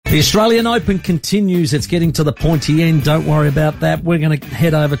The Australian Open continues. It's getting to the pointy end. Don't worry about that. We're going to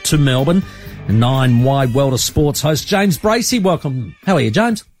head over to Melbourne. 9 Wide World of Sports host James Bracey. Welcome. How are you,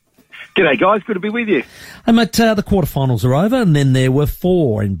 James? G'day, guys. Good to be with you. Hey, mate, the quarterfinals are over, and then there were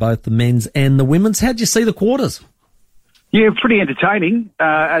 4 in both the men's and the women's. How'd you see the quarters? Yeah, pretty entertaining,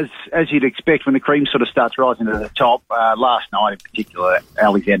 as you'd expect when the cream sort of starts rising to the top. Last night in particular,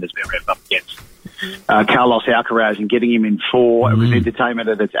 Alexander's been revved up against Carlos Alcaraz and getting him in 4. It was entertainment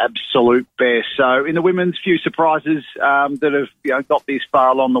at its absolute best. So in the women's, few surprises that have got this far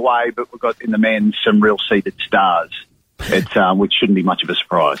along the way, but we've got in the men's some real seeded stars, which shouldn't be much of a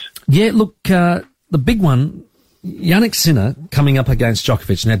surprise. Yeah, look, the big one, Jannik Sinner coming up against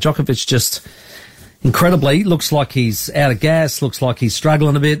Djokovic. Now, Djokovic just incredibly looks like he's out of gas, looks like he's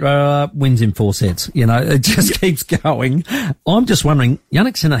struggling a bit, wins in 4 sets. You know, it just keeps going. I'm just wondering,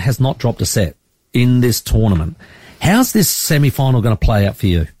 Jannik Sinner has not dropped a set in this tournament. How's this semi-final going to play out for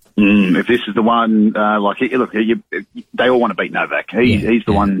you? If this is the one, they all want to beat Novak. He's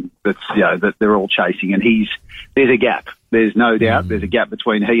the one that's, that they're all chasing, and there's a gap. There's no doubt there's a gap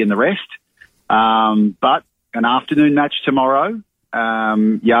between he and the rest. But an afternoon match tomorrow,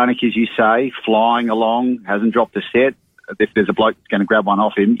 Jannik, as you say, flying along, hasn't dropped a set. If there's a bloke that's going to grab one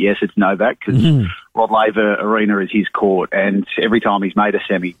off him, yes, it's Novak, because Rod Laver Arena is his court, and every time he's made a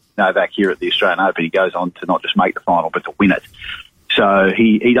semi, Novak here at the Australian Open, he goes on to not just make the final, but to win it. So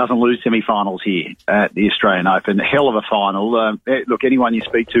he doesn't lose semi-finals here at the Australian Open. Hell of a final. Look, anyone you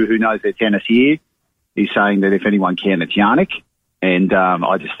speak to who knows their tennis here is saying that if anyone can, it's Jannik, and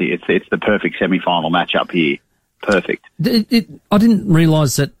I just think it's the perfect semi-final matchup here. Perfect. I didn't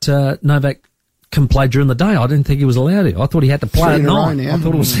realise that Novak can play during the day. I didn't think he was allowed to. I thought he had to play at night. I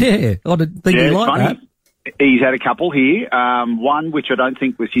thought it was, I didn't think he liked that. He's had a couple here, one which I don't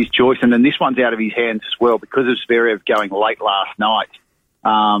think was his choice, and then this one's out of his hands as well because of Zverev going late last night,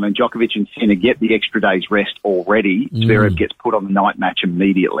 and Djokovic and Sinner get the extra day's rest already. Zverev gets put on the night match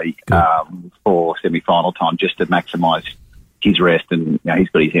immediately for semi-final time just to maximise his rest, and he's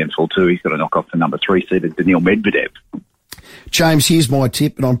got his hands full too. He's got to knock off the number 3 seeded Daniil Medvedev. James, here's my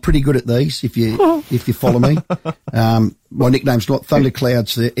tip, and I'm pretty good at these, if you follow me. My nickname's not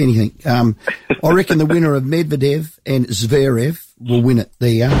Thunderclouds for anything. I reckon the winner of Medvedev and Zverev will win it. There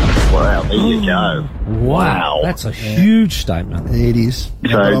you go. Wow, there you go. Wow. That's a huge statement. It is.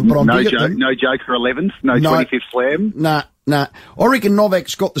 So, no joke for 11th? No 25th slam? Nah. I reckon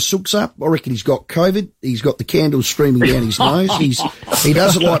Novak's got the sooks up. I reckon he's got COVID. He's got the candles streaming down his nose. He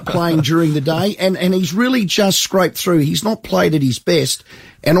doesn't like playing during the day, and he's really just scraped through. He's not played at his best.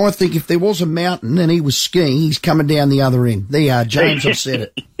 And I think if there was a mountain and he was skiing, he's coming down the other end. There you are, James. I've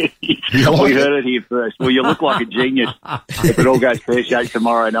said it. We heard it here first. Well, you look like a genius if it all goes pear-shaped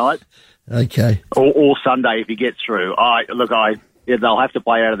tomorrow night. Okay. Or Sunday if he gets through. They'll have to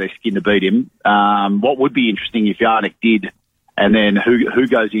play out of their skin to beat him. What would be interesting if Jannik did, and then who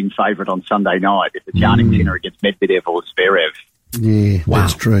goes in favourite on Sunday night, if it's Jannik Sinner against Medvedev or Zverev? Yeah,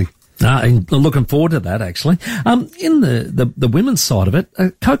 that's true. Looking forward to that, actually. In the women's side of it,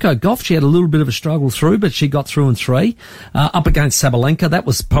 Coco Gauff, she had a little bit of a struggle through, but she got through in 3. Up against Sabalenka, that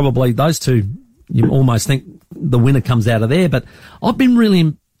was probably those two, you almost think the winner comes out of there. But I've been really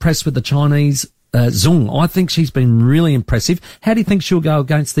impressed with the Chinese Zhong. I think she's been really impressive. How do you think she'll go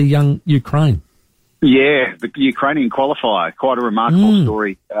against the young Ukraine? Yeah, the Ukrainian qualifier, quite a remarkable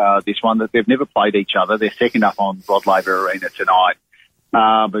story, this one, that they've never played each other. They're second up on Rod Laver Arena tonight.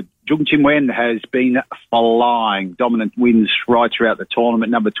 But Zhong Qinwen has been flying, dominant wins right throughout the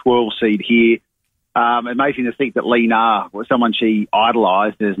tournament, number 12 seed here. Amazing to think that Li Na, someone she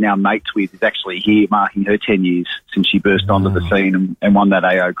idolised and is now mates with, is actually here marking her 10 years since she burst onto the scene and won that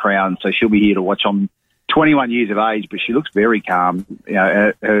AO crown. So she'll be here to watch on 21 years of age, but she looks very calm.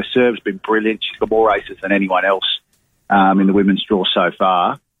 Her serve's been brilliant. She's got more aces than anyone else in the women's draw so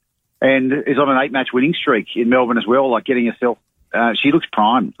far, and is on an 8-match winning streak in Melbourne as well, like getting herself. She looks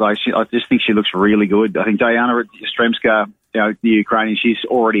primed. I just think she looks really good. I think Diana Yastremska, the Ukrainian, she's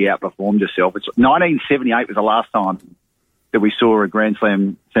already outperformed herself. It's 1978 was the last time that we saw a Grand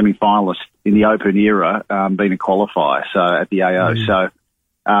Slam semi-finalist in the Open era being a qualifier. So at the AO, so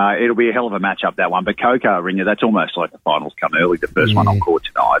it'll be a hell of a matchup, that one. But Coco Rinya, that's almost like the finals come early. The first one on court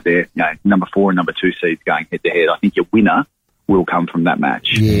tonight. They're number 4 and number 2 seeds going head to head. I think your winner will come from that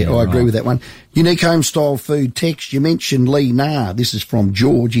match. Yeah, I agree with that one. Unique home style food text. You mentioned Li Na. This is from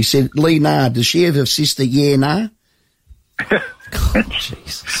George. He said, Li Na, does she have a sister? Yeah, nah.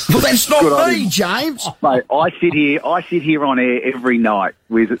 Jesus. Well, that's Good not on me, him. James. Mate, I sit here on air every night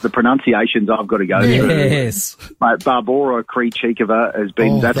with the pronunciations I've got to go through. Yes. Mate, Barbora Krejcikova has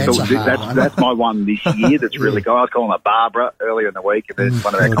been, Oh, that's my one this year that's really good. I was calling her Barbara earlier in the week, and then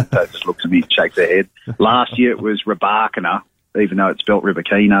one of our commentators just looks at me and shakes their head. Last year it was Rybakina, even though it's spelt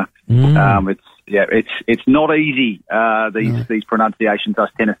Rybakina. It's not easy, these pronunciations us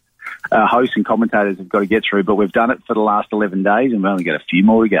tennis hosts and commentators have got to get through, but we've done it for the last 11 days and we've only got a few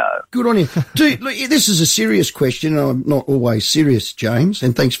more to go. Good on you. Dude, look, this is a serious question, and I'm not always serious, James,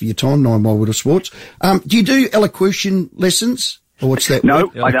 and thanks for your time, 9 Mile Water Sports. Do you do elocution lessons? Or what's that? No,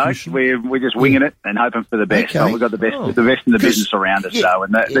 word? I don't. We're just winging it and hoping for the best. Okay. We've got the best in the business around us, though,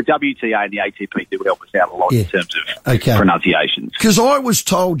 and the WTA and the ATP do help us out a lot in terms of pronunciations. Because I was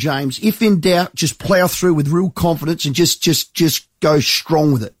told, James, if in doubt, just plough through with real confidence and just go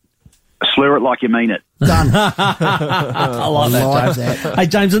strong with it. Slur it like you mean it. Done. I like that, James. Hey,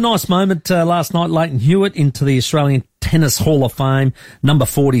 James, a nice moment last night. Leighton Hewitt into the Australian Tennis Hall of Fame, number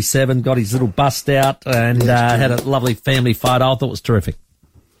 47, got his little bust out and had a lovely family photo. I thought it was terrific.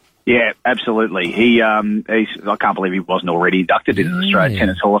 Yeah, absolutely. He's I can't believe he wasn't already inducted into the Australian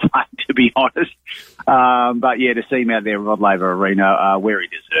Tennis Hall of Fame, to be honest. But yeah, to see him out there at Rod Laver Arena, where he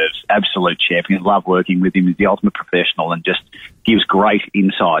deserves, absolute champion. Love working with him. He's the ultimate professional and just gives great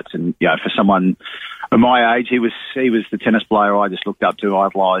insights. And, you know, for someone of my age, he was the tennis player I just looked up to,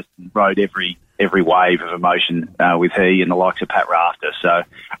 idolised, and rode every wave of emotion with he and the likes of Pat Rafter. So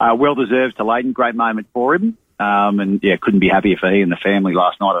well deserved to Leighton. Great moment for him. And yeah, couldn't be happier for he and the family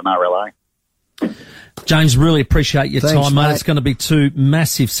last night in RLA. James, really appreciate your time, mate. It's going to be 2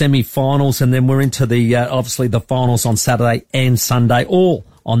 massive semi-finals, and then we're into the obviously the finals on Saturday and Sunday, all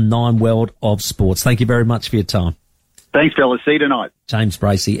on 9 World of Sports. Thank you very much for your time. Thanks, fellas. See you tonight. James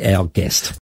Bracey, our guest.